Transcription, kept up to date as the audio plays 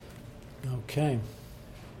Okay.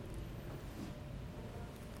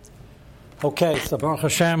 Okay, so Baruch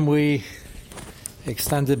Hashem, we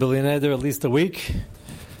extended B'li Neder at least a week.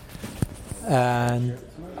 And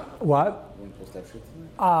what?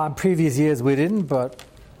 Previous years we didn't, but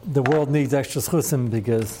the world needs extra schusim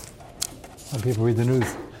because when people read the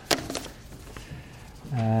news.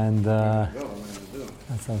 And that's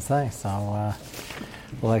what I'm saying. So,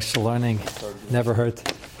 well, extra learning never hurt.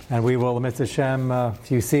 And we will, Mitzvah Hashem,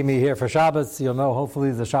 if you see me here for Shabbos, you'll know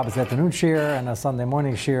hopefully the Shabbos afternoon shir and a Sunday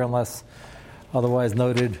morning shir, unless otherwise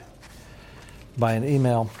noted by an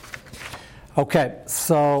email. Okay,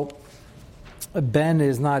 so Ben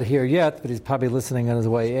is not here yet, but he's probably listening on his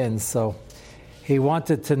way in. So he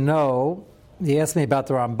wanted to know, he asked me about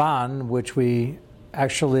the Ramban, which we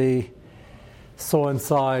actually saw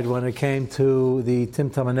inside when it came to the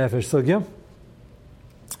Timtam HaNefesh Sugya.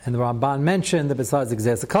 And the Ramban mentioned that besides the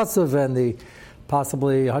Gzeis HaKatsuv and the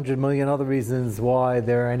possibly 100 million other reasons why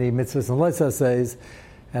there are any mitzvahs and leisa says,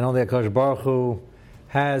 and only HaKadosh Baruch Hu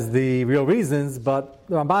has the real reasons, but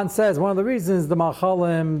the Ramban says one of the reasons the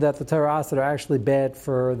machalim that the Torah asks are actually bad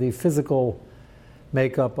for the physical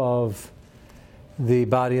makeup of the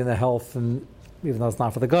body and the health, and even though it's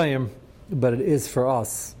not for the Goyim, but it is for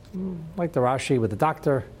us. Like the Rashi with the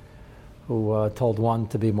doctor who told one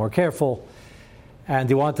to be more careful. And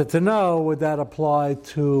he wanted to know, would that apply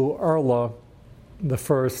to Erla the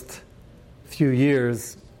first few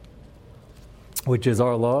years, which is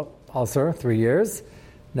Erla, also 3 years.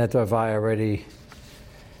 Neto Avai already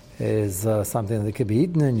is something that could be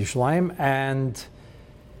eaten in Yerushalayim. And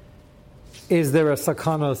is there a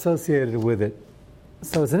sakana associated with it?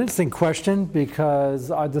 So it's an interesting question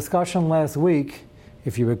because our discussion last week,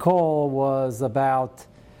 if you recall, was about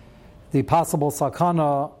the possible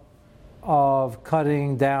sakana of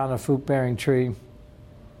cutting down a fruit-bearing tree,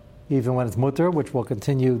 even when it's mutter, which we'll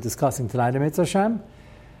continue discussing tonight in Mitzvah Hashem.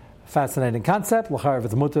 Fascinating concept. L'char, if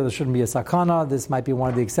it's mutter, there shouldn't be a sakana. This might be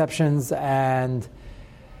one of the exceptions. And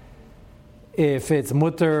if it's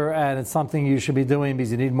mutter and it's something you should be doing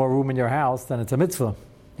because you need more room in your house, then it's a mitzvah.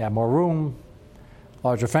 You have more room,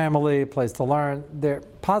 larger family, place to learn. There are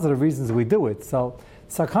positive reasons we do it. So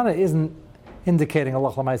sakana isn't indicating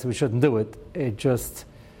Allah l'maisa we shouldn't do it. It just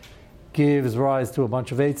gives rise to a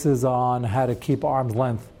bunch of eitzes on how to keep arm's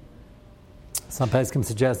length. Some peskim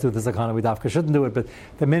suggest do the sakana we dafka shouldn't do it, but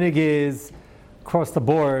the minig is across the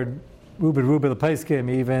board, rubi the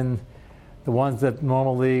peskim, even the ones that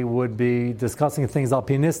normally would be discussing things al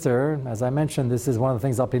pinister. As I mentioned, this is one of the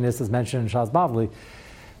things al pinister is mentioned in Shas Bavli.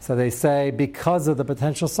 So they say because of the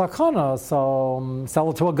potential sakana, so sell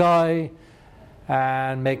it to a guy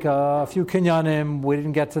and make a few kinyanim. We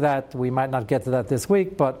didn't get to that. We might not get to that this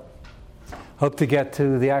week, but hope to get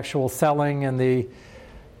to the actual selling and the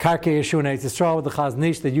karka issue in Eretz Yisrael with the Chaz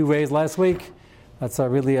Nish that you raised last week. That's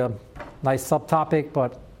really a nice subtopic,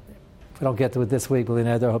 but if we don't get to it this week, we'll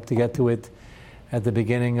hope to get to it at the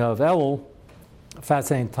beginning of Elul.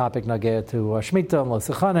 Fascinating topic, nageh to Shemitah and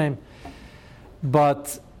L'Sichanim.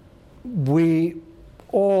 But we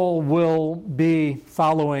all will be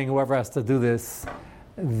following, whoever has to do this,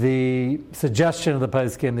 the suggestion of the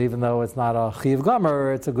Peskim, even though it's not a Chiv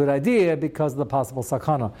Gomer, it's a good idea because of the possible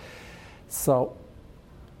sakana. So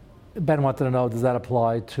Ben wanted to know, does that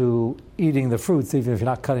apply to eating the fruits, even if you're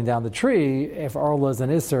not cutting down the tree? If Arla is an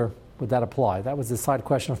Isser, would that apply? That was the side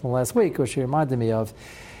question from last week, which he reminded me of.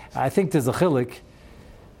 I think there's a chilik,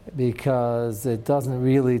 because it doesn't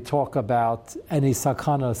really talk about any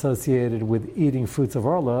sakana associated with eating fruits of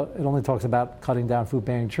Arla. It only talks about cutting down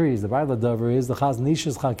fruit-bearing trees. The Raila Dover is the Chaz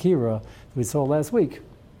Nish's Chakira that we saw last week.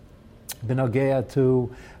 Benogea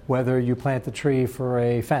to whether you plant the tree for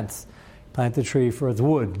a fence, plant the tree for its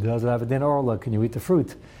wood. Does it have a din Arla? Can you eat the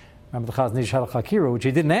fruit? Remember the Chaz Nish had a Chakira, which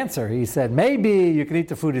he didn't answer. He said, maybe you can eat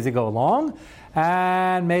the fruit as you go along,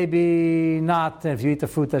 and maybe not if you eat the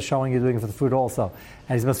fruit that's showing you're doing it for the fruit also.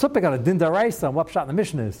 And he's masupik on a din daraisa and what pshat in the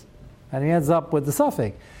Mishnah is. And he ends up with the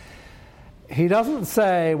suffix. He doesn't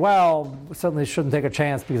say, well, we certainly shouldn't take a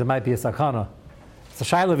chance because it might be a sakana. It's a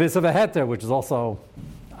shayla vis of a heter, which is also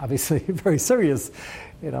obviously very serious.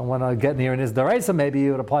 You don't want to get near in his daraisa, maybe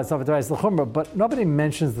you would apply something to daraisa l'chumra, but nobody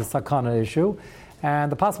mentions the sakana issue.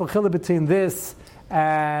 And the possible chillah between this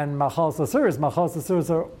and machal sasuras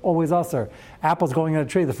are always asur. Apples growing on a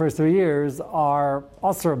tree the first 3 years are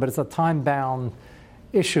asur, but it's a time-bound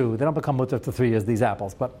issue. They don't become mutter after 3 years, these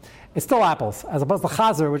apples. But it's still apples, as opposed to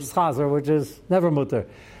chazer, which is never mutter.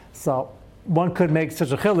 So one could make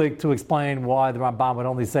such a chilik to explain why the Rambam would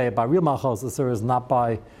only say it by real machal sasuras, not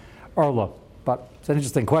by Erla. But it's an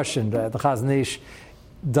interesting question. The Chaz Nish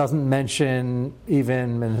doesn't mention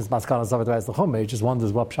even in his Maskanas Zavadvayas L'chumah. He just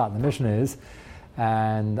wonders what pshat in the Mishnah is.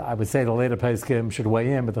 And I would say the later Pesachim should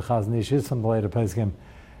weigh in, but the Chazon Ish is from the later Pesachim.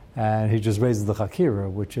 And he just raises the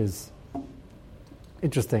Chakira, which is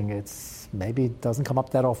interesting. It's maybe it doesn't come up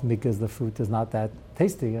that often because the fruit is not that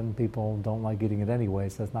tasty and people don't like eating it anyway,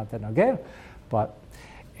 so it's not that nagel. But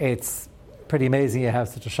it's pretty amazing you have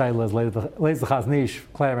such a shayla as lays the Chazon Ish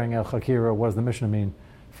declaring El Chakira. What does the Mishnah mean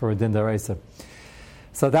for a din d'oraisa?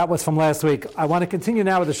 So that was from last week. I want to continue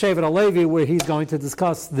now with the Shevet HaLevi, where he's going to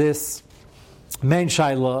discuss this main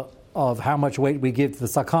shayla of how much weight we give to the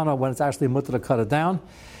sakana when it's actually mutter to cut it down,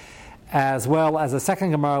 as well as a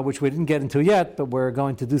second Gemara, which we didn't get into yet, but we're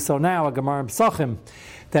going to do so now, a Gemara in Pesachim,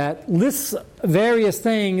 that lists various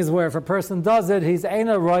things where if a person does it, he's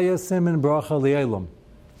Eina Raya Simin Bracha Li'elam.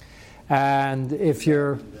 And if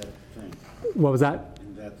you're... What was that?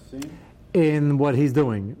 In that thing? In what he's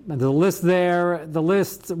doing. And the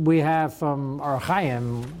list we have from our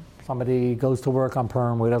Chaim, somebody goes to work on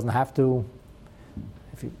Purim where he doesn't have to.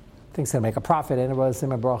 If he thinks he'll make a profit, Eina Raya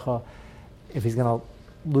Simin Bracha, if he's going to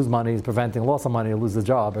lose money, he's preventing loss of money, or lose a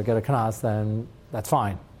job, or get a knas, then that's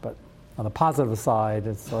fine. But on the positive side,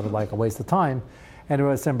 it's sort of like a waste of time.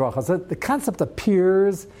 Anyway, so the concept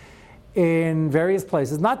appears in various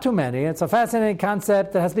places, not too many. It's a fascinating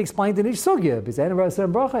concept that has to be explained in each sugya.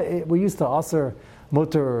 Because we used to aser,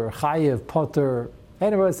 mutter, chayiv, potter.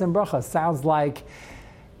 Bracha sounds like,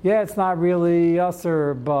 yeah, it's not really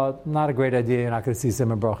aser, but not a great idea. You're not going to see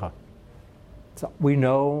simon bracha. So we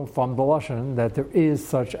know from the Lashon that there is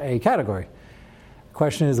such a category. The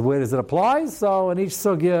question is, where does it apply? So in each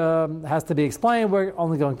sugya has to be explained. We're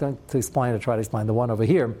only going to try to explain the one over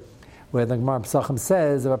here, where the Gemara Pesachim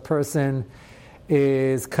says if a person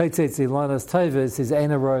is kaitzetz ilanas tavis, he's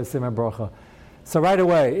eina roya siman bracha. So right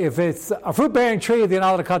away, if it's a fruit-bearing tree that you're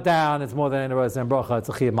not allowed to cut down, it's more than eina roya siman bracha. It's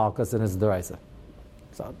a chiyuv malchus and it's a deraisa.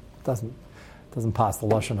 So it doesn't pass the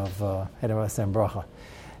Lashon of eina roya siman bracha.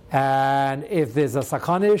 And if there's a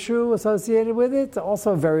sakana issue associated with it,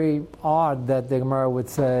 also very odd that the Gemara would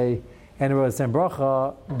say Eina Roya Siman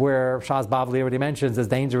Bracha, where Shas Bavli already mentions is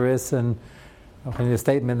dangerous, and the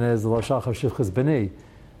statement is Lo Shachav Shivchas B'ni.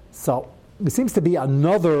 So there seems to be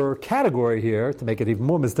another category here, to make it even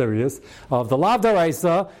more mysterious, of the Lav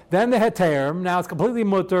D'Oraisa, then the Heterm. Now it's completely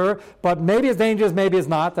mutter, but maybe it's dangerous, maybe it's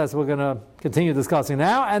not. That's what we're going to continue discussing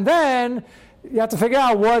now. And then you have to figure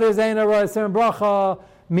out what is Eina Roya Siman Bracha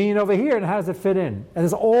mean over here, and how does it fit in? And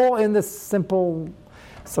it's all in this simple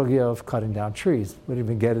sugya of cutting down trees. We didn't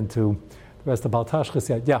even get into the rest of Baltashchis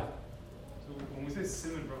yet. Yeah? So when we say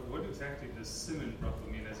siman bracha, what exactly does siman bracha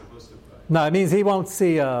mean as opposed to... No, it means he won't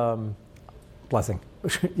see blessing.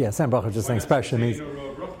 Yeah, siman bracha is just an expression. Means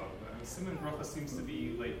siman bracha seems to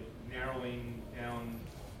be like narrowing down,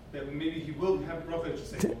 that maybe he will have bracha,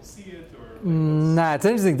 just say he won't see it, or... It's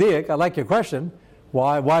an interesting diak. I like your question.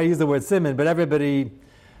 Why use the word siman? But everybody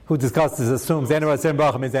who discusses assumes Eina Roya Siman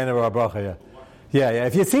Bracha means Eina Roya Bracha. Yeah.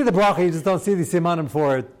 If you see the bracha, you just don't see the simanim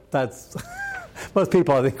for it. That's most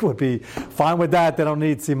people, I think, would be fine with that. They don't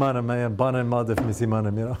need simanim. Bana and madif mi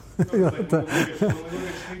simanim. The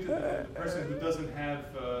person who doesn't have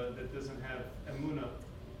emuna,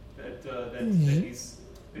 that he's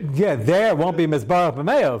there won't be mizbarach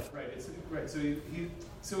b'meyav. Right.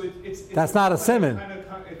 So it's that's not a siman.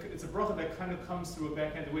 It's a bracha that kind of comes through a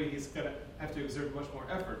backhand way. He's going to have to exert much more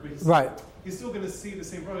effort. But he's still going to see the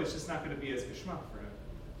same bracha. It's just not going to be as geschmack for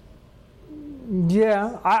him.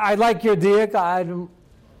 Yeah, I like your diak. I don't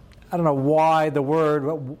know why the word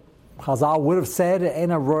Chazal would have said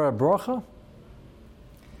Eina Roya Bracha.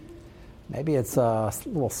 Maybe it's a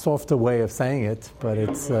little softer way of saying it, but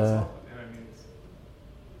it's Eina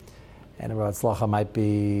Roya Tzlacha might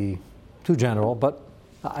be too general, but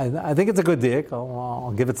I think it's a good diak.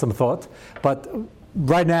 I'll give it some thought. But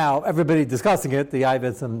right now, everybody discussing it, the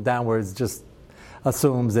Ivets and downwards, just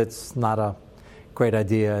assumes it's not a great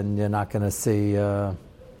idea, and you're not going to see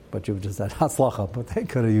what you just said, Hatzlacha, but they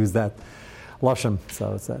could have used that Lashon,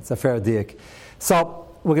 so it's a fair diak. So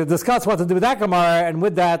we're going to discuss what to do with that Gemara, and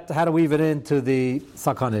with that, how to weave it into the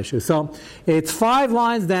Sakhan issue. So it's 5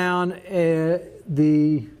 lines down.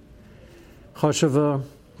 The Chosheva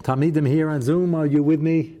Tamidim here on Zoom, are you with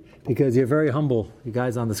me? Because you're very humble, you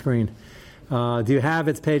guys on the screen. Do you have,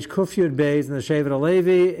 it's page Kuf Yud Beis in the Shevet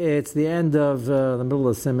HaLevi. It's the end of the middle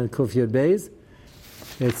of Siman Kuf Yud Beis.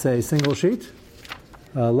 It's a single sheet.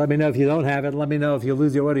 Let me know if you don't have it. Let me know if you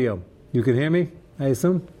lose your audio. You can hear me, I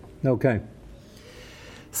assume? Okay.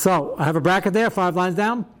 So, I have a bracket there, 5 lines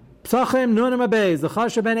down. Psachim nunim abeis, the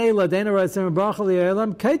chasha ben eila, dena rasim bracha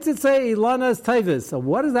li'elam, kaitzitze ilanas taivis. So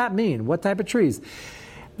what does that mean? What type of trees?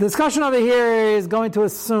 The discussion over here is going to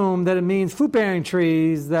assume that it means fruit-bearing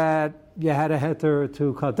trees that you had a heter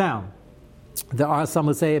to cut down. There are some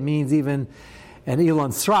who say it means even an Elon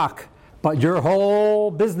Strak, but your whole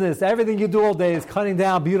business, everything you do all day is cutting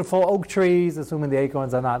down beautiful oak trees, assuming the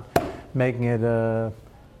acorns are not making it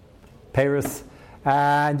Paris,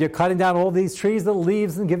 and you're cutting down all these trees, the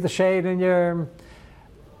leaves, and give the shade, and you're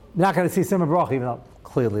not going to see Simon Baruch, even though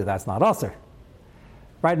clearly that's not Aser.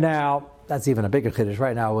 Right now, that's even a bigger Kiddush.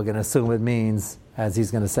 Right now, we're going to assume it means, as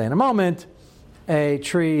he's going to say in a moment, a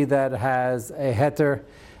tree that has a heter,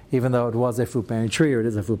 even though it was a fruit-bearing tree, or it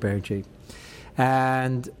is a fruit-bearing tree.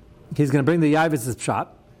 And he's going to bring the Yavitz's pshat.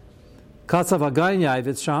 Kasav Agayin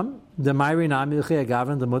Yavitz Sham, the Mayri Nam Yuchi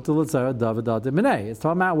Agavin, the Mutul Tzara, David Adimine. It's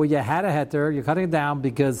talking about where you had a heter, you're cutting it down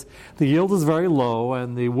because the yield is very low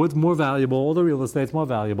and the wood's more valuable, all the real estate's more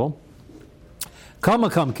valuable.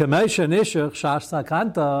 Kamakam Kamesha Nishach Shash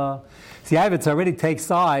Sakanta. See, Yavitz already takes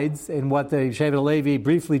sides in what the Shevet Levi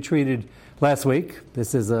briefly treated last week.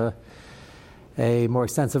 This is a more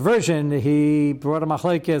extensive version. He brought a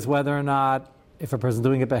machlekes whether or not, if a person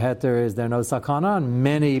doing it beheter, is there no sakana? And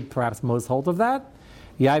many, perhaps most, hold of that.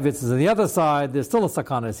 Yavitz is on the other side. There's still a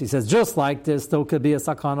sakana. He says, just like there still could be a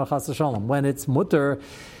sakana chas v'shalom. When it's mutter,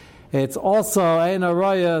 it's also ein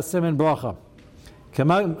araya simin bracha.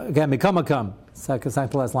 Again, mikamakam. Second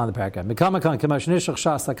to last line of the paragraph. Mikamakam kamash nishach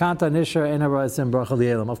shas sakanta nishar ein araya simin bracha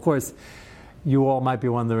li'elam. Of course, you all might be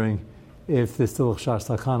wondering, if there's still shash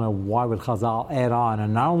sakana, why would Chazal add on?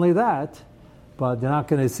 And not only that, but they're not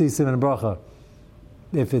going to see simin bracha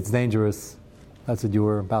if it's dangerous. That's what you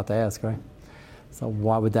were about to ask, right? So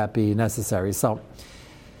why would that be necessary? So,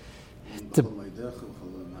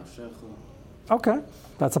 okay,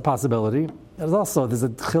 that's a possibility. There's a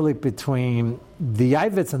chilik between the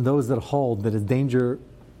Yavitz and those that hold that is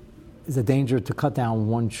a danger to cut down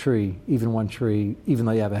one tree, even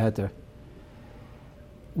though you have a heter.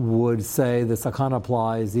 Would say the sakana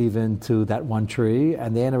applies even to that one tree,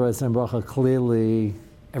 and the Eneros and Bracha clearly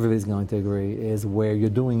everybody's going to agree is where you're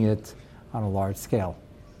doing it on a large scale.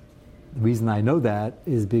 The reason I know that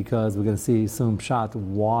is because we're going to see soon pshat.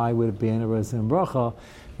 Why would it be Eneros and Bracha?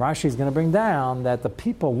 Rashi is going to bring down that the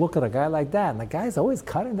people look at a guy like that, and the guy's always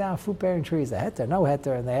cutting down fruit-bearing trees, a heter, no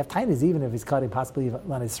heter, and they have tinies even if he's cutting possibly even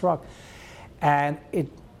on his struck, and it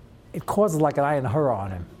causes like an ayin hara on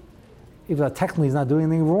him. Even though technically he's not doing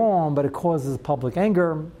anything wrong, but it causes public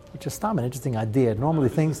anger, which is an interesting idea. Normally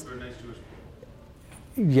things...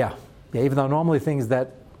 Yeah, even though normally things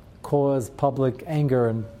that cause public anger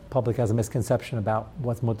and public has a misconception about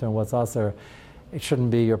what's mutter and what's aser, it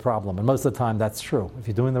shouldn't be your problem. And most of the time that's true. If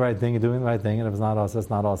you're doing the right thing, you're doing the right thing, and if it's not aser, it's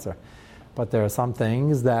not aser. But there are some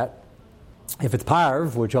things that, if it's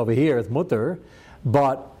parv, which over here is mutter,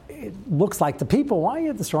 but it looks like to people, why are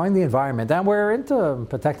you destroying the environment? And we're into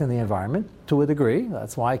protecting the environment to a degree.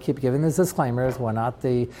 That's why I keep giving these disclaimers. We're not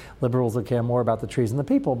the liberals that care more about the trees and the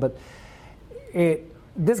people. But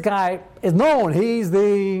this guy is known. He's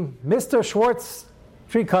the Mr. Schwartz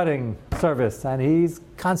tree cutting service. And he's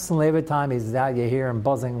constantly, every time he's out, you hear him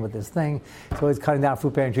buzzing with this thing. So he's cutting down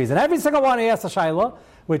fruit-bearing trees. And every single one he has a shaila,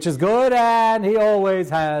 which is good, and he always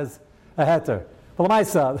has a heter. Well,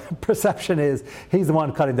 the perception is he's the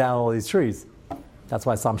one cutting down all these trees. That's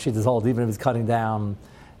why some shittas hold, even if he's cutting down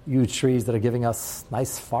huge trees that are giving us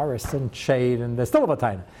nice forests and shade, and they're still a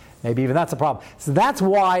bataina. Maybe even that's a problem. So that's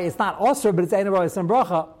why it's not osir, but it's ein arayos and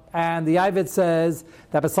bracha. And the Yavitz says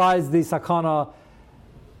that besides the sakana,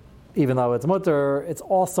 even though it's mutter, it's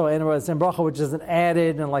also ein arayos and bracha, which is an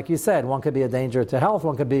added. And like you said, one could be a danger to health,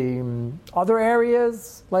 one could be other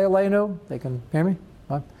areas. Le'aleinu, they can hear me.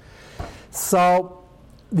 What? So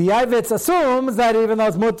the Yavitz assumes that even though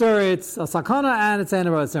it's mutter, it's a sakana and it's ein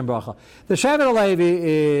arayos and bracha. The Shevet Levi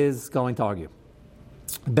is going to argue.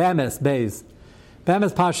 Bemes beis.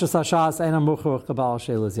 Bemes pashas hashas ein amuchuch kabal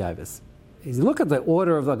shelas Yavitz. If you look at the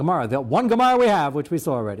order of the Gemara, the one Gemara we have, which we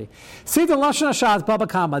saw already. See the lashon hashas baba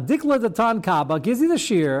kama dikla the tan kaba gives you the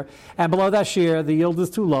shear, and below that shear the yield is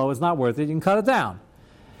too low, it's not worth it. You can cut it down.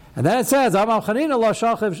 And then it says, Amam Chanina lo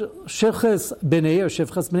shivchis bini, or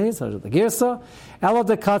shivchis bini, so the girsa, elo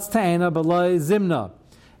de katz ta'ena beloy zimna,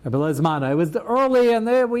 or beloy zmana. It was early,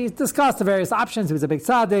 and we discussed the various options. He was a big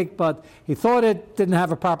tzaddik, but he thought it didn't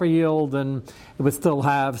have a proper yield, and it would still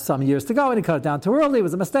have some years to go, and he cut it down too early. It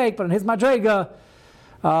was a mistake, but in his madrega,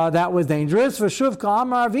 that was dangerous. For shuvka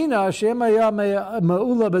amar avina, shemaya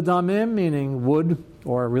ma'ula bedamim, meaning wood,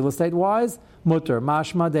 or real estate-wise, mutter,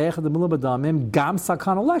 mashma de'echad ma'ula bedamim, gam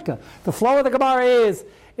sakana leka. The flow of the Gemara is,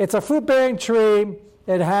 it's a fruit-bearing tree,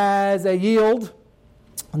 it has a yield,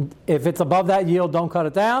 If it's above that yield, don't cut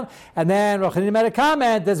it down. And then Rochanim made a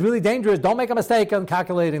comment that's really dangerous. Don't make a mistake on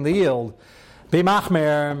calculating the yield. Be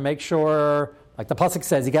machmer, make sure, like the pasuk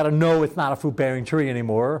says, you got to know it's not a fruit-bearing tree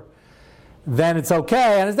anymore. Then it's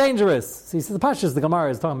okay, and it's dangerous. So he says the pashas, the Gemara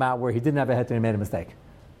is talking about where he didn't have a heter and he made a mistake.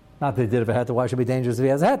 Not that he did have a heter, why should it be dangerous if he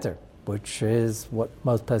has a heter? Which is what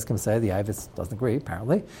most pesachim say. The Yavitz doesn't agree,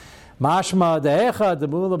 apparently. Mashma de'echa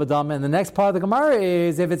de'mula b'dam. And the next part of the Gemara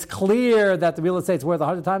is if it's clear that the real estate's worth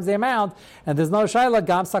 100 times the amount, and there's no shayla,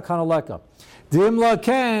 gam sakana leka. Dimla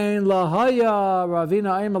kain lahaya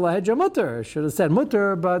ravina aim lahedja mutter. Should have said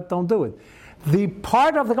mutter, but don't do it. The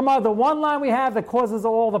part of the Gemara, the one line we have that causes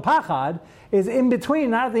all the pachad, is in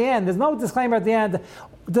between, not at the end. There's no disclaimer at the end.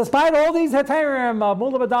 Despite all these heterim of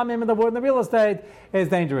mula b'damim in the wood and the real estate,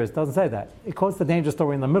 it's dangerous. Doesn't say that. It quotes the danger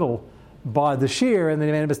story in the middle by the shear, and then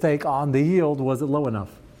he made a mistake on the yield. Was it low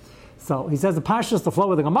enough? So he says the pashas, the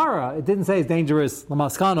flow of the Gemara, it didn't say it's dangerous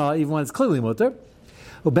lamaskana, even when it's clearly mutter.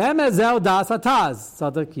 Ubemezel das ataz.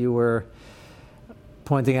 Sadak, you were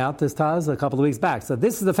pointing out this Taz a couple of weeks back. So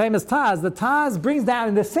this is the famous Taz. The Taz brings down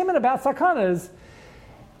in the siman about sakanas.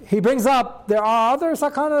 He brings up there are other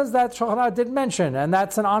sakanas that Shulchan Aruch didn't mention, and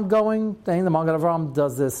that's an ongoing thing. The Magen Avraham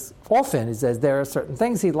does this often. He says there are certain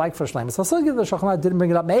things he'd like for shleimus. So the Shulchan Aruch didn't bring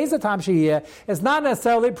it up. Me'ez tam sheyeh. It's not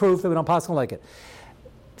necessarily proof that we don't pass on like it.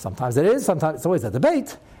 Sometimes it is. Sometimes it's always a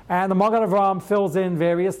debate. And the Magen Avraham fills in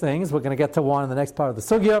various things. We're going to get to one in the next part of the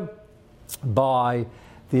sugya by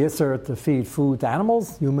the Isser to feed food to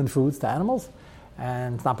animals, human foods to animals.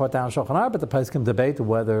 And it's not put down in Shulchan Aruch, but the Pesachim debate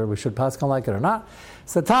whether we should paskin like it or not.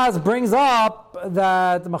 So Taz brings up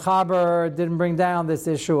that the Mechaber didn't bring down this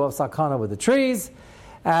issue of sakana with the trees,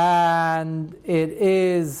 and it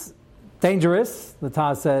is dangerous. The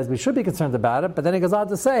Taz says we should be concerned about it, but then he goes on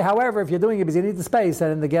to say, however, if you're doing it because you need the space,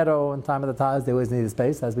 and in the ghetto in time of the Taz, they always need the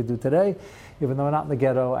space, as we do today, even though we're not in the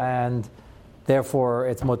ghetto, and therefore,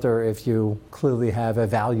 it's mutter if you clearly have a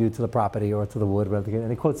value to the property or to the wood.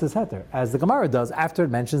 And he quotes this heter, as the Gemara does after it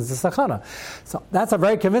mentions the sakana. So that's a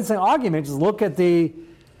very convincing argument. Just look at the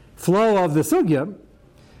flow of the sugya.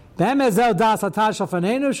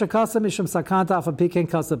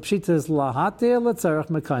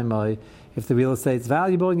 If the real estate is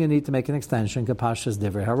valuable, you need to make an extension. Kapashas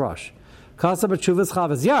divrei harash. Kasa b'tshuvas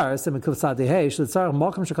chavas yaris and mekuvsadi heish l'tzarich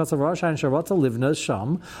mokum shekasa rosh and sharotza livnas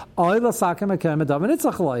sham oy l'sakem akem adav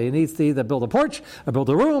nitzachloi. He needs to either build a porch or build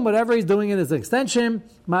a room. Whatever he's doing it is an extension.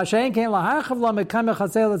 Ma'ashein kein lahachav la mekam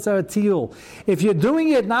echasei l'tzarich tiul. If you're doing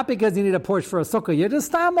it not because you need a porch for a sukkah, you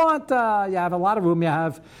just want you have a lot of room. You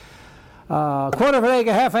have quarter of an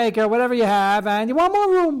acre, half acre, whatever you have, and you want more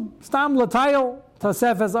room. Stam l'tayil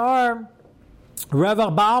tasef azar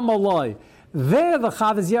revach ba'al maloi. There, the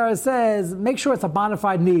Chavaz Yair says, make sure it's a bona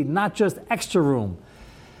fide need, not just extra room.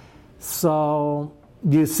 So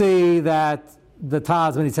you see that the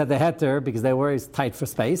Taz, when he said the heter, because they were always tight for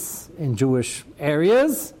space in Jewish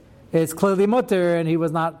areas, it's clearly mutter, and he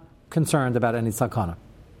was not concerned about any sakana.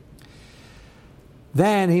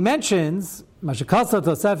 Then he mentions, Mashakasa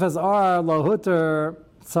Tosefes Ar Lohuter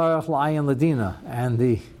Tzarech La'ayin Ladina, and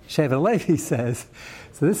the Shevet Levi says,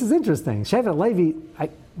 so this is interesting. Shevet Levi,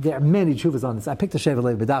 there are many tshuvas on this. I picked a Shevet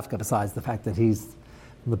Levi B'dafka besides the fact that he's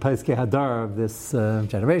the Peiskei Hadar of this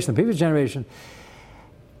generation, the previous generation.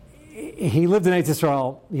 He lived in Eretz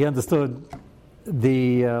Yisrael. He understood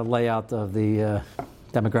the layout of the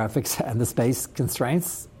demographics and the space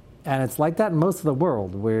constraints. And it's like that in most of the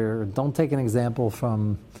world, where don't take an example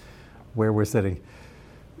from where we're sitting.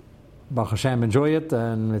 Baruch Hashem, enjoy it,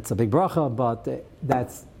 and it's a big bracha, but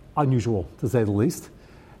that's unusual, to say the least.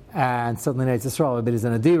 And certainly in Eretz Yisrael, everybody's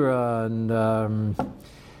in a dira,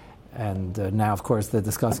 and now, of course, they're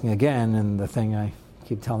discussing again, and the thing I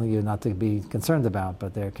keep telling you not to be concerned about,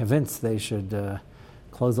 but they're convinced they should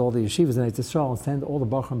close all the yeshivas in Eretz Yisrael and send all the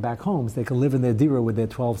bachrim back home so they can live in their dira with their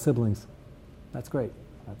 12 siblings. That's great.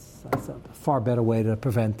 That's a far better way to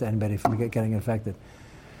prevent anybody from getting infected.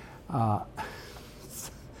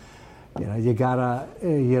 You gotta,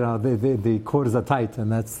 the quarters are tight,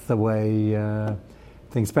 and that's the way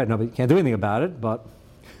things spread. Nobody can't do anything about it, but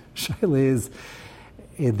Shaila is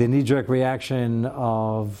the knee-jerk reaction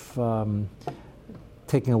of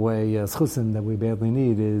taking away schusim that we badly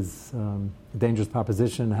need is a dangerous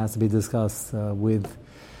proposition. It has to be discussed with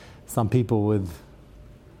some people with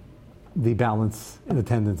the balance in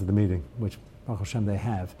attendance at the meeting, which Baruch Hashem they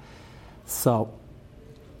have. So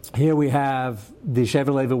here we have the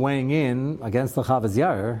Shevet Levi weighing in against the Chavaz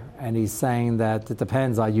Yair, and he's saying that it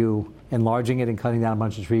depends. Are you enlarging it and cutting down a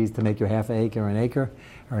bunch of trees to make your half an acre an acre,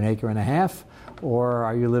 or an acre and a half? Or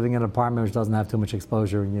are you living in an apartment which doesn't have too much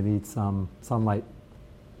exposure and you need some sunlight?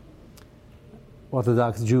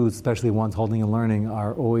 Orthodox Jews, especially ones holding and learning,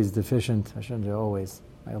 are always deficient. I shouldn't say always,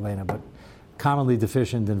 Elena, but commonly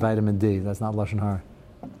deficient in vitamin D. That's not Lashon Hara.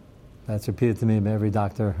 That's repeated to me by every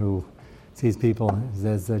doctor who sees people. He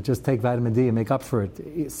says, just take vitamin D and make up for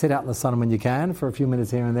it. Sit out in the sun when you can for a few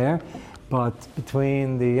minutes here and there. But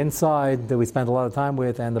between the inside that we spend a lot of time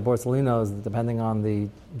with and the Borsalinos, depending on the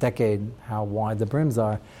decade, how wide the brims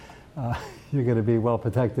are, you're going to be well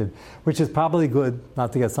protected, which is probably good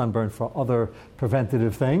not to get sunburned for other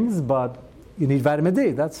preventative things, but you need vitamin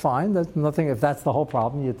D. That's fine. That's nothing. If that's the whole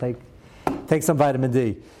problem, you take some vitamin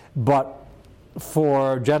D. But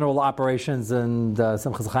for general operations and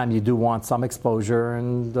Simchas Chaim, you do want some exposure,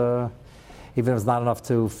 and even if it's not enough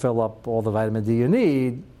to fill up all the vitamin D you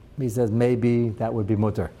need, he says maybe that would be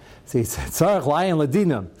mutter. So he said, Tzarech layin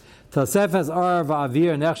ladinam, Tosefes arv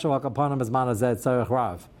avir nechshav akapanim bezman hazeh tzarech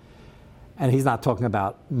rav. And he's not talking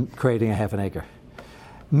about creating a half an acre.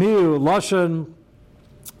 Miu Lashon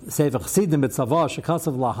Sefer Chassidim B'Tzavah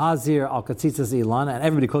Shekasav Lahazir Al Katzitzas Ilan, and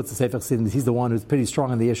everybody quotes the Sefer Chassidim. He's the one who's pretty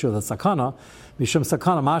strong on the issue of the Sakana. Mishum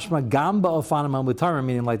Sakana Mashma Gamba Ofanim HaMutarim,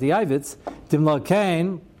 meaning like the Yavitz. Dimla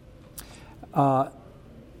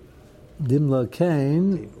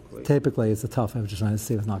Kain. Typically, it's a tough. I was just trying to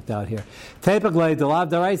see what's knocked out here. Typically, the Lav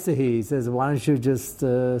Daraisa, he says, why don't you just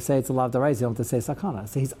say it's a Lav Daraisa? You don't have to say Sakana.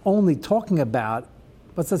 So he's only talking about,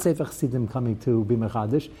 what's the Sefer Chassidim coming to be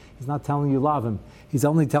Mechadish? He's not telling you Lavim. He's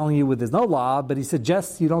only telling you there's no Lav, but he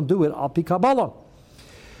suggests you don't do it Al Pi Kabbalah.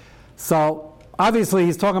 So, obviously,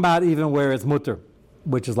 he's talking about even where it's Mutter,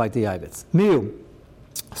 which is like the Yavitz. Miu.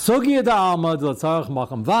 Sugiya da'alma d'latzarech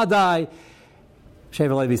makam vadai.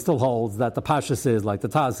 Shever Levi still holds that the Pashas is, like the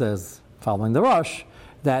Taz says, following the Rosh,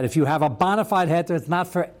 that if you have a bona fide heter, it's not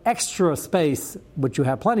for extra space, which you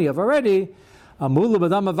have plenty of already, mula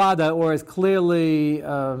b'dam avada, or it's clearly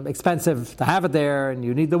expensive to have it there, and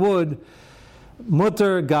you need the wood,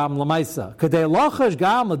 mutter gam lamaisa. Kadei lochash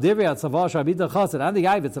gam l'divri atzavash rabita chassid, and the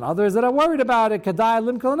Yavitz and others that are worried about it, kadai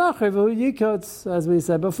limkol nachriv hu yikotz, as we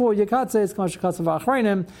said before, yikatzes k'mash katzav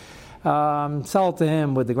achreinim, sell it to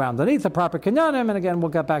him with the ground underneath, the proper kinyanim, and again, we'll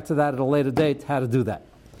get back to that at a later date, how to do that.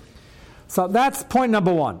 So that's point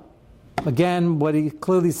number one. Again, what he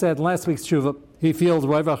clearly said in last week's Shuvah, he feels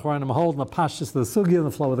Rav Achronim hold in the pashtus, the sugya, and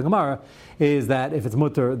the flow of the Gemara, is that if it's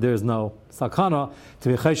mutter, there's no sakana. To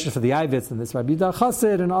be cheshish for the Yavitz and this Rabbi Yehuda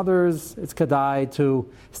Chassid and others, it's kedai to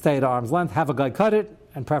stay at arm's length, have a guy cut it,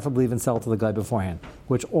 and preferably even sell it to the guy beforehand,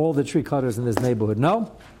 which all the tree cutters in this neighborhood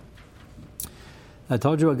know. I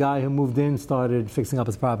told you a guy who moved in started fixing up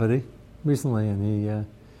his property recently, and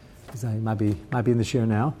he might be in the share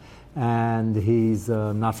now, and he's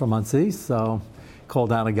not from Muncie, so called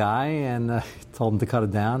down a guy and told him to cut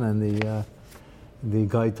it down, and the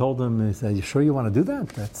guy told him, he said, "You sure you want to do that?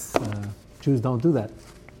 That's Jews don't do that."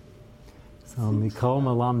 So Mikol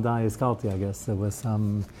Malam Dai Iskalti, I guess there was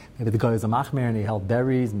some. Maybe the guy was a machmer and he held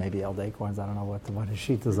berries, maybe he held acorns. I don't know what his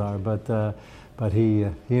shitas are, but he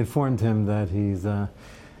informed him that he's got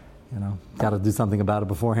to do something about it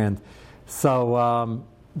beforehand. So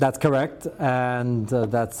that's correct, and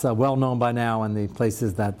that's well known by now in the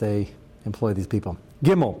places that they employ these people.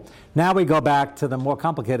 Gimel. Now we go back to the more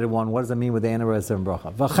complicated one. What does it mean with the Einaras and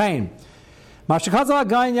Bracha? V'chein. Mashakaza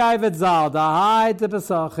again Yavitz Zal. Dahai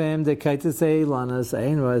tepesachim dekaitisei lanas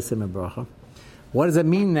Einaras and Bracha. What does it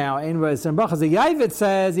mean now? Einaras and Bracha. The Yavitz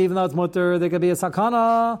says even though it's mutter, there could be a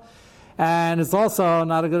sakana, and it's also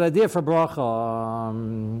not a good idea for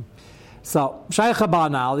Bracha. So Shaykh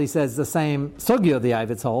Banal, he says the same sugya the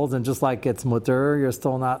Yavitz holds, and just like it's mutter, you're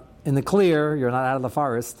still not in the clear. You're not out of the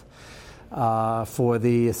forest. For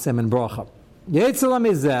the Simon Bracha. So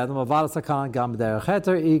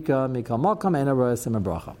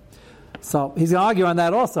he's going to argue on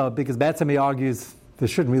that also, because Betzim argues there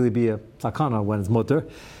shouldn't really be a sakana when it's mutter.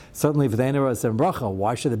 Certainly for the Einara Simon Bracha,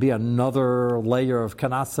 why should there be another layer of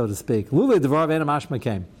kanas, so to speak? Luli Devar Ve'ena Mashma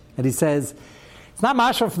came. And he says, it's not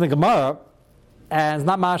mashma from the Gemara, and it's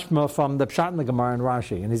not mashma from the Pshat in the Gemara and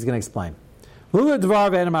Rashi, and he's going to explain. My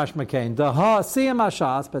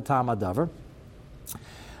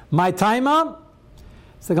taima.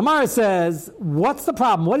 So Gemara says, what's the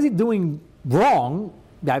problem? What is he doing wrong?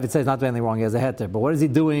 I would say he's not doing anything wrong, he has a heter, but what is he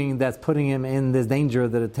doing that's putting him in this danger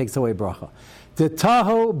that it takes away bracha? The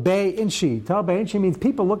taho be inshi. Taho be inshi means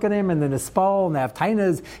people look at him and then his spal and they have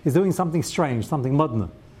tainas, he's doing something strange, something mudna.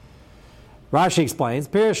 Rashi explains,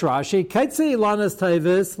 Pirish Rashi, Ketzi lanas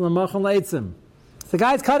taivis l'machal leitzim. The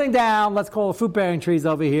guy's cutting down, let's call it fruit-bearing trees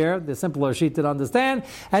over here. They're simpler sheet to understand.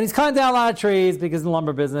 And he's cutting down a lot of trees because in the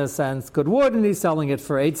lumber business and it's good wood, and he's selling it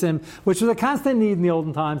for eitzim, which was a constant need in the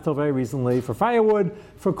olden times till very recently, for firewood,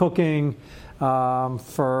 for cooking, you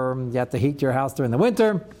have to heat your house during the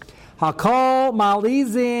winter. Hakol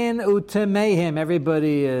malizin utemehim.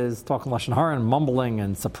 Everybody is talking lashon hara and mumbling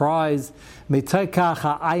and surprise. Mitekach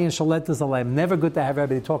ha'ayin shaletus aleim. Never good to have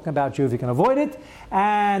everybody talking about you if you can avoid it.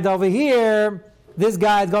 And over here, this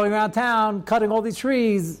guy's going around town cutting all these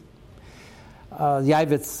trees.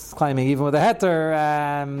 Yavitz claiming even with a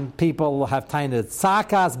heter, people have tainted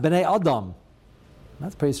sakas b'nei adam.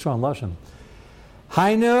 That's pretty strong lashon.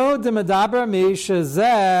 Hainu de medaber mi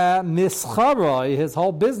shezeh mischaroi, his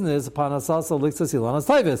whole business upon asasa lixas ilanas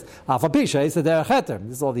tayvis. Alpha pisha is a derech heter.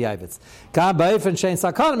 This is all the yavitz. Kam ba'ifin shein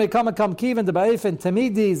sakana come kiven de ba'ifin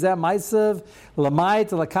temidi zeh maisav lamait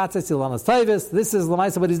lakatzes ilanas tayvis. This is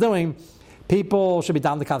lamaisav what he's doing. People should be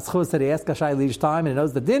down the kavschus that he asks Kashai each time and he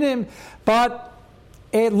knows the dinim, but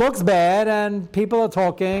it looks bad and people are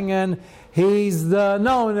talking and he's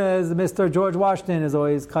known as Mr. George Washington is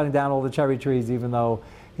always cutting down all the cherry trees even though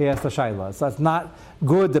he has the shaila. So it's not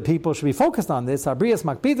good that people should be focused on this. Abrias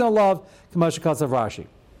makpidin love, k'moshe of Rashi.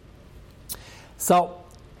 So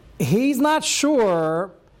he's not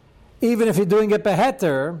sure, even if you're doing it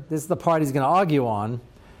beheter, this is the part he's going to argue on,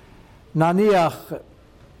 naniach,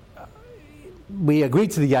 we agree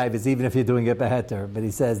to the yavitz even if you're doing it beheter, but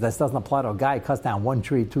he says this doesn't apply to a guy who cuts down one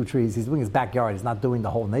tree, two trees. He's doing his backyard. He's not doing the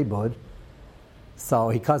whole neighborhood. So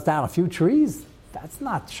he cuts down a few trees. That's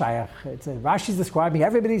not shayach. Rashi's describing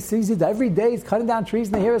everybody sees it every day. He's cutting down trees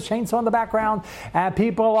and they hear his chainsaw in the background and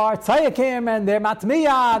people are tzayakim and they're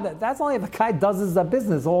matmiyah. That's only if a guy does his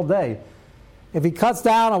business all day. If he cuts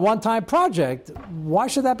down a one-time project, why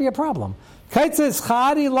should that be a problem? It's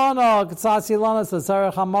not his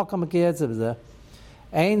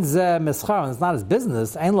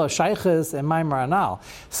business.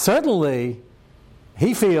 Certainly,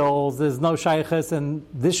 he feels there's no shaykhis and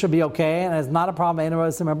this should be okay and it's not a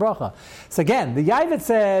problem. So again, the Yavit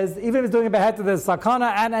says, even if he's doing a beheter, there's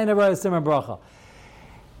sakana and einarosim and bracha.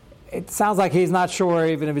 It sounds like he's not sure,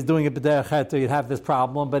 even if he's doing a beheter, you'd have this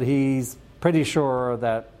problem, but he's pretty sure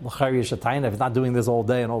that if he's not doing this all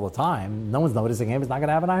day and all the time, no one's noticing him, he's not going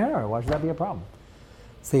to have an ayah. Why should that be a problem?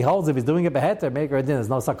 So he holds if he's doing it beheter, make her din, there's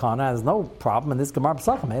no sakana, there's no problem, and this gemara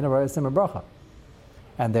p'sachim, ain't a roisim and bracha.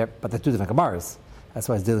 But they're two different gemaras. That's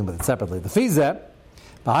why he's dealing with it separately. The fizeh,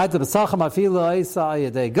 b'hayta b'sachim afilu isa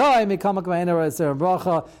yedei goy, mikama kama ain't a roisim and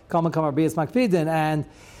bracha, kama kama b'yis makpidin, and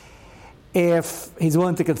if he's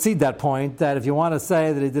willing to concede that point, that if you want to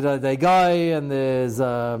say that he did a day guy and there's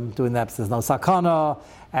doing that, there's no sakana,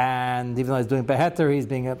 and even though he's doing beheter, he's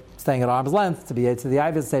staying at arm's length to be to the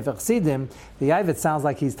Yavit sefer chsidim. The Yavit sounds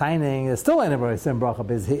like he's tining. There's still anybody sim bracha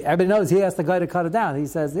because everybody knows he has the guy to cut it down. He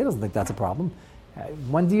says he doesn't think that's a problem.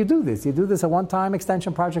 When do you do this? You do this a one-time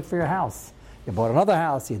extension project for your house. You bought another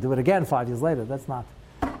house. You do it again 5 years later. That's not.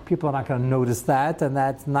 People are not going to notice that, and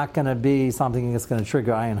that's not going to be something that's going to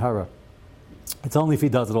trigger ayin hara. It's only if he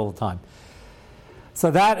does it all the time. So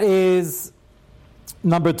that is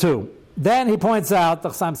number 2. Then he points out the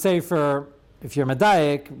Chassam Sefer, if you're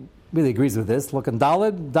Medayik, really agrees with this. Look in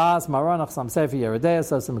Dalid, Das, Maran, Chassam Sefer, Yeridea,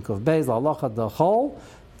 Sosim, Mekuv Beis, La'alocha, Dechol,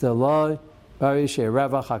 Deloi, Bari,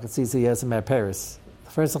 She'ereva, Chakatzisi, Yesim, Paris.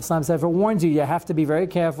 The first Chassam Sefer warns you have to be very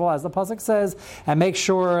careful, as the Pasuk says, and make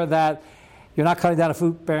sure that you're not cutting down a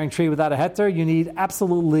fruit-bearing tree without a heter. You need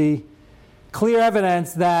absolutely clear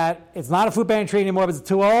evidence that it's not a fruit-bearing tree anymore, but it's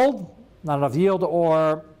too old, not enough yield,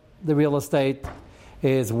 or the real estate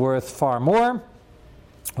is worth far more,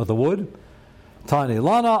 or the wood. Tani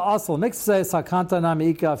lana asal mixse sakanta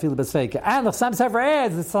namika fil besfeika. And the Chassam Sefer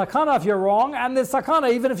adds the sakana if you're wrong, and the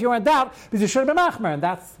sakana even if you're in doubt, because you should have been machmer, and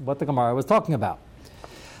that's what the Gemara was talking about.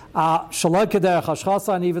 Shaloi kederech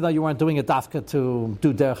hashchasa, and even though you weren't doing a dafka to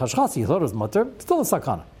do derech hashchasa, you thought it was mutter, still a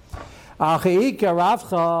sakana. And the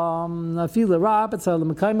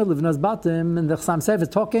Chassam Sefer is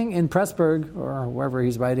talking in Pressburg, or wherever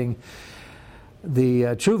he's writing the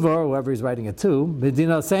tshuva, or whoever he's writing it to.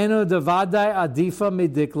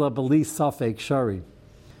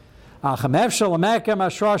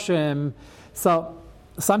 So,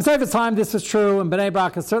 Chassam Sefer's time this is true, and Bnei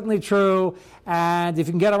Brak is certainly true, and if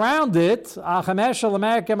you can get around it, if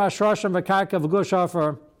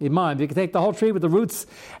you can take the whole tree with the roots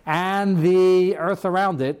and the earth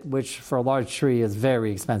around it, which for a large tree is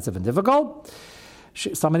very expensive and difficult.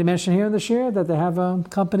 Somebody mentioned here in the shir that they have a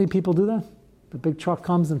company, people do that. The big truck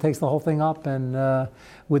comes and takes the whole thing up and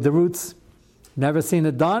with the roots. Never seen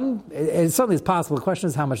it done. It certainly is possible. The question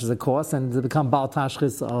is how much does it cost, and to become Baal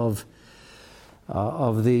Tashchis of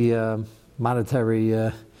of the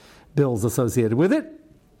monetary bills associated with it.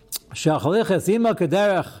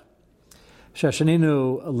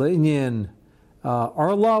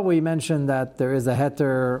 Arla, we mentioned that there is a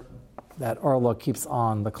heter that Arla keeps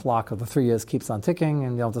on, the clock of the 3 years keeps on ticking,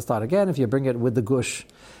 and you have to start again if you bring it with the gush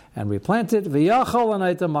and replant it.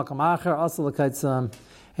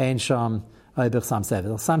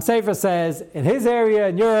 Sam Sefer says in his area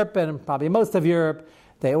in Europe, and probably most of Europe,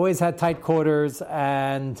 they always had tight quarters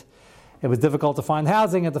and it was difficult to find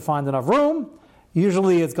housing and to find enough room.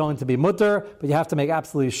 Usually it's going to be mutter, but you have to make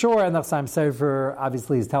absolutely sure, and the Sam Sefer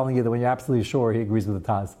obviously is telling you that when you're absolutely sure, he agrees with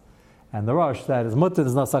the Taz and the Rosh, that is mutter,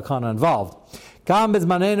 there's no sakana involved. Gam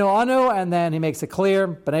bizmanenu anu, and then he makes it clear,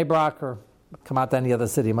 Bnei Brak, or come out to any other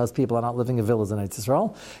city. Most people are not living in villas in Eretz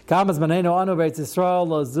Yisrael. Gam bizmanenu anu Eretz Yisrael,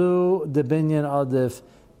 lozu de binyan adif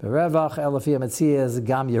berevach elafia metzias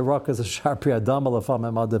gam yerokas a sharpri adam alafam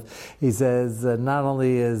adif. He says not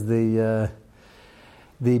only is the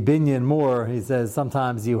binyan more, he says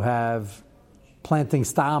sometimes you have planting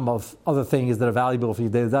stam of other things that are valuable for you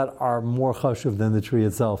that are more chashuv than the tree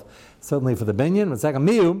itself. Certainly for the binyan. But second,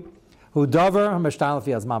 miu, who dover hamashtal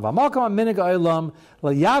fi azman v'malkam minig olam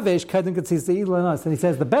layavesh kedin katzis le'ilanos. And he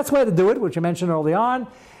says the best way to do it, which you mentioned early on,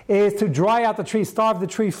 is to dry out the tree, starve the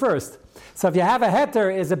tree first. So if you have a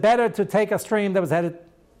heter, is it better to take a stream that was headed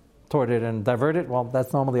toward it and divert it? Well,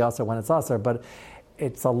 that's normally also when it's aser, but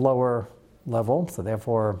it's a lower level, so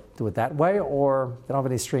therefore do it that way, or they don't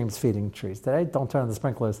have any streams feeding trees today. Don't turn on the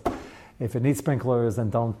sprinklers. If it needs sprinklers, then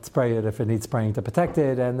don't spray it if it needs spraying to protect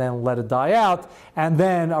it, and then let it die out, and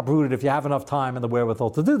then uproot it if you have enough time and the wherewithal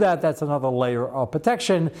to do that. That's another layer of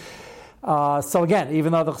protection. So again,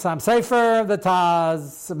 even though the Chassam Sefer, the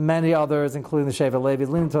Taz, many others, including the Shevet Levi,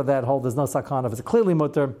 lean to that hold there's no sakana if it's clearly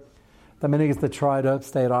mutter, the minig is to try to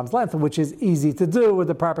stay at arm's length, which is easy to do with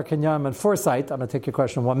the proper kinyan and foresight. I'm going to take your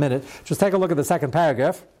question in 1 minute. Just take a look at the second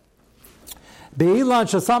paragraph. Be'ilan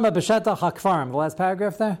shasama b'shetach hakfarm. The last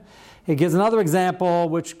paragraph there. He gives another example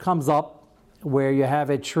which comes up where you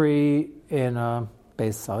have a tree in a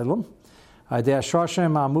base asylum. And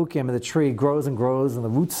the tree grows and grows and the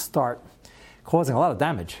roots start causing a lot of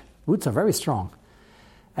damage. Roots are very strong.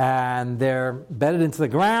 And they're bedded into the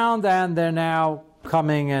ground and they're now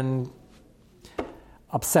coming and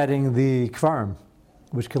upsetting the kfarm,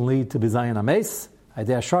 which can lead to bizayin ames.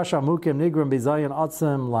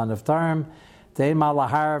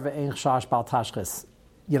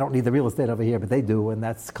 You don't need the real estate over here, but they do, and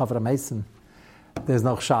that's covered ames. There's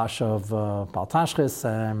no chash of bal tashchis.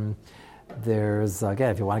 There's,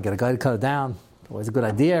 again, if you want to get a guy to cut it down, always a good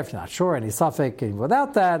idea if you're not sure, any suffix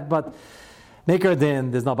without that, but maker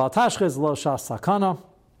din, there's no bal tashchis, lo shash sakana.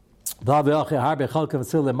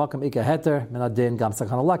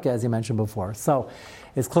 As you mentioned before. So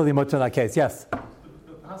it's clearly mutter in that case. Yes?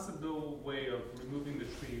 The possible way of removing the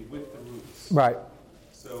tree with the roots. Right.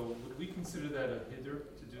 So would we consider that a hiddur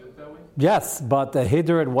to do it that way? Yes, but a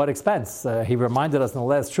hiddur at what expense? He reminded us in the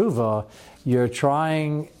last tshuva, you're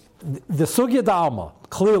trying... The sugya d'alma,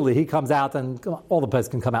 clearly he comes out and all the places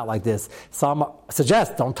can come out like this. Some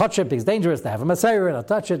suggest don't touch it because it's dangerous. They have a masera, don't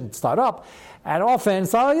touch it and start up. And often,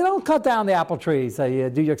 so you don't cut down the apple tree. So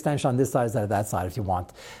you do your extension on this side instead of that side if you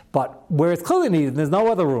want. But where it's clearly needed, there's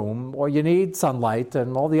no other room, or you need sunlight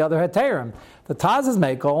and all the other heterim. The Taz is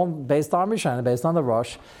Mekel, based on Rishon, based on the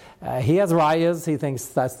Rosh. He has rayas. He thinks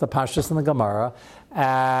that's the Pashtus in the Gemara.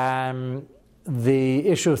 The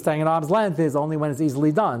issue of staying at arm's length is only when it's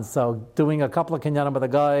easily done. So doing a couple of kinyanim with a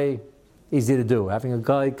guy, easy to do. Having a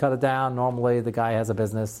guy cut it down, normally the guy has a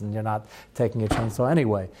business and you're not taking a chainsaw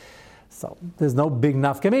anyway. So there's no big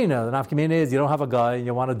nafkamina. The nafkamina is you don't have a guy and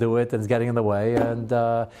you want to do it and it's getting in the way, and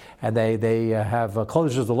they have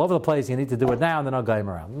closures all over the place. You need to do it now and then no guy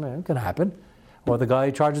around. It can happen. Or the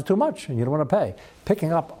guy charges too much and you don't want to pay.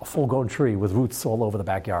 Picking up a full-grown tree with roots all over the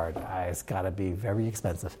backyard, it's got to be very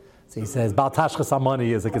expensive. So he says, Bal Tashchis on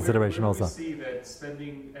money is a consideration also. We see that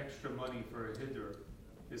spending extra money for a hiddur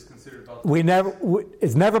is considered Bal Tashchis.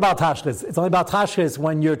 It's never Bal Tashchis. It's only Bal Tashchis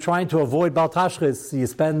when you're trying to avoid Bal Tashchis, you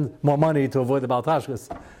spend more money to avoid the Bal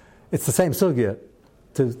Tashchis. It's the same sugya.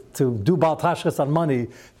 To do Bal Tashchis on money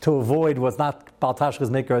to avoid what's not Bal Tashchis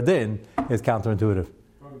Maker Din is counterintuitive.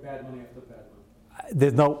 Throwing bad money after bad money.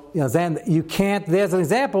 There's no, you can't, there's an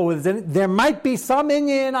example with, there might be some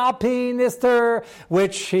Inyan, Alpine, Ister,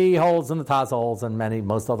 which he holds and the Taz holds and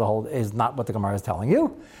most other hold is not what the Gemara is telling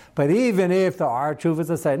you. But even if there are chuvas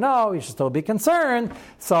that say, no, you should still be concerned.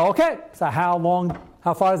 So, okay, so how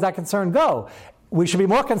far does that concern go? We should be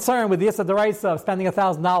more concerned with the Yisra D'Oraisa of spending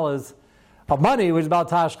 $1,000 of money, which is about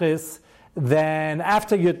Tashchis, then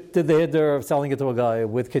after you did the hiddur of selling it to a guy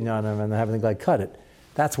with kinyanim and having the guy cut it,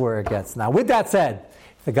 that's where it gets. Now, with that said,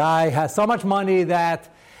 the guy has so much money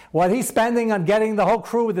that what he's spending on getting the whole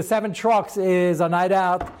crew with the 7 trucks is a night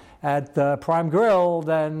out at the Prime Grill,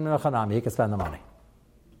 then Chanami, he can spend the money.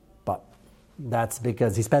 But that's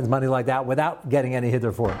because he spends money like that without getting any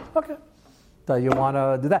hiddur for it. Okay. So you want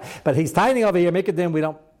to do that. But he's tiny over here, make it then we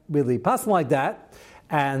don't really pass him like that.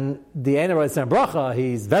 And the Einerois and Bracha,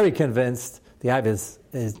 he's very convinced, the Ivis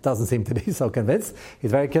doesn't seem to be so convinced,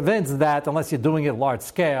 he's very convinced that unless you're doing it large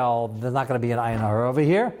scale, there's not going to be an Ayin Hara over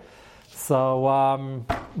here. So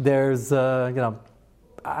there's, I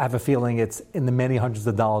have a feeling it's in the many hundreds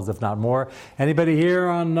of dollars, if not more. Anybody here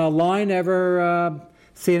on line ever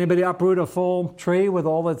see anybody uproot a full tree with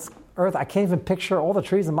all its earth? I can't even picture all the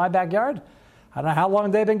trees in my backyard. I don't know how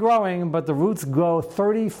long they've been growing, but the roots go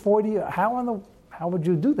 30, 40. How would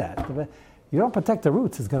you do that? You don't protect the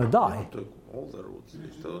roots, it's going to die. Take all the roots.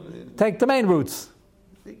 Take the main roots.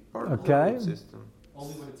 Okay.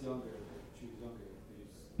 Only when it's younger.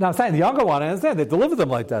 Now I'm saying the younger one, I understand, they deliver them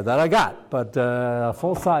like that I got. But a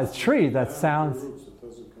full-size tree, that sounds... It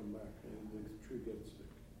doesn't come back, and the tree gets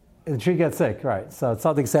sick. The tree gets sick, right. So it's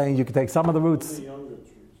something saying you can take some of the roots... The younger trees.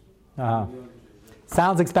 Uh-huh.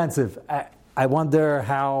 Sounds expensive. I wonder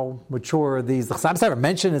how mature these... The Chassam Sofer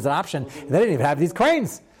mentioned as an option, and they didn't even have these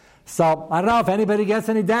cranes. So I don't know if anybody gets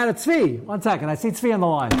any data. Tzvi, 1 second, I see Tzvi on the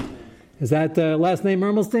line. Is that last name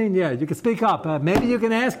Mermelstein? Yeah, you can speak up. Maybe you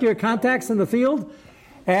can ask your contacts in the field.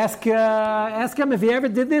 Ask him if he ever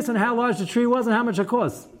did this and how large the tree was and how much it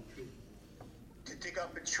cost. To dig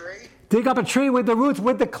up a tree? Dig up a tree with the roots,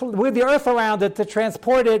 with the earth around it to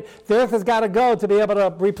transport it. The earth has got to go to be able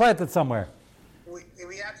to replant it somewhere. We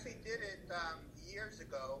actually did it years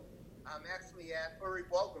ago, actually at Uri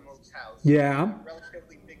Wolgamut's house. Yeah. A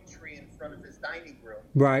relatively big tree in front of his dining room.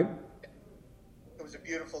 Right. It was a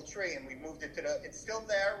beautiful tree, and we moved it it's still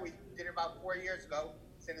there. We did it about 4 years ago.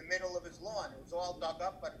 It's in the middle of his lawn. It was all dug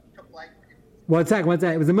up, but it took like... 1 second.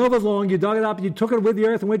 It was in the middle of his lawn. You dug it up. You took it with the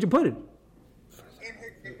earth, and where'd you put it?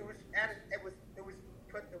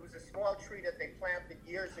 It was a small tree that they planted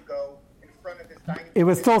years ago in front of his dining room. It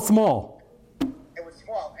was still small. It was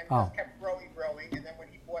small, and it just kept growing, and then when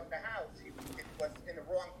he bought the house, it was in the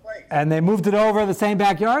wrong place. And they moved it over in the same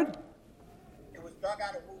backyard? It was dug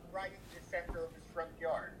out and moved right into the center of his front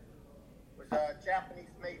yard. It was a Japanese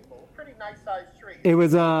maple, a pretty nice-sized tree. It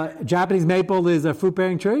was a Japanese maple is a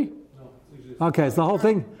fruit-bearing tree? No. Okay, so the whole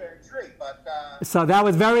thing... Tree, but, so that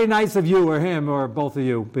was very nice of you or him or both of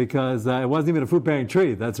you because it wasn't even a fruit-bearing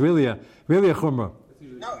tree. That's really a chumrah.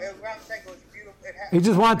 No, what I'm saying was beautiful. He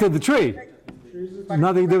just wanted the tree.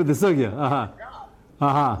 Nothing to do with the sugya.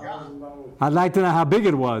 I'd like to know how big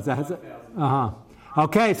it was.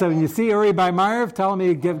 Okay, so when you see Uri by Marv, tell him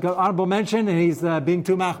he give honorable mention and he's being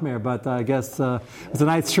too machmir, but I guess it's a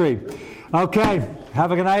nice tree. Okay,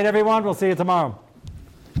 have a good night, everyone. We'll see you tomorrow.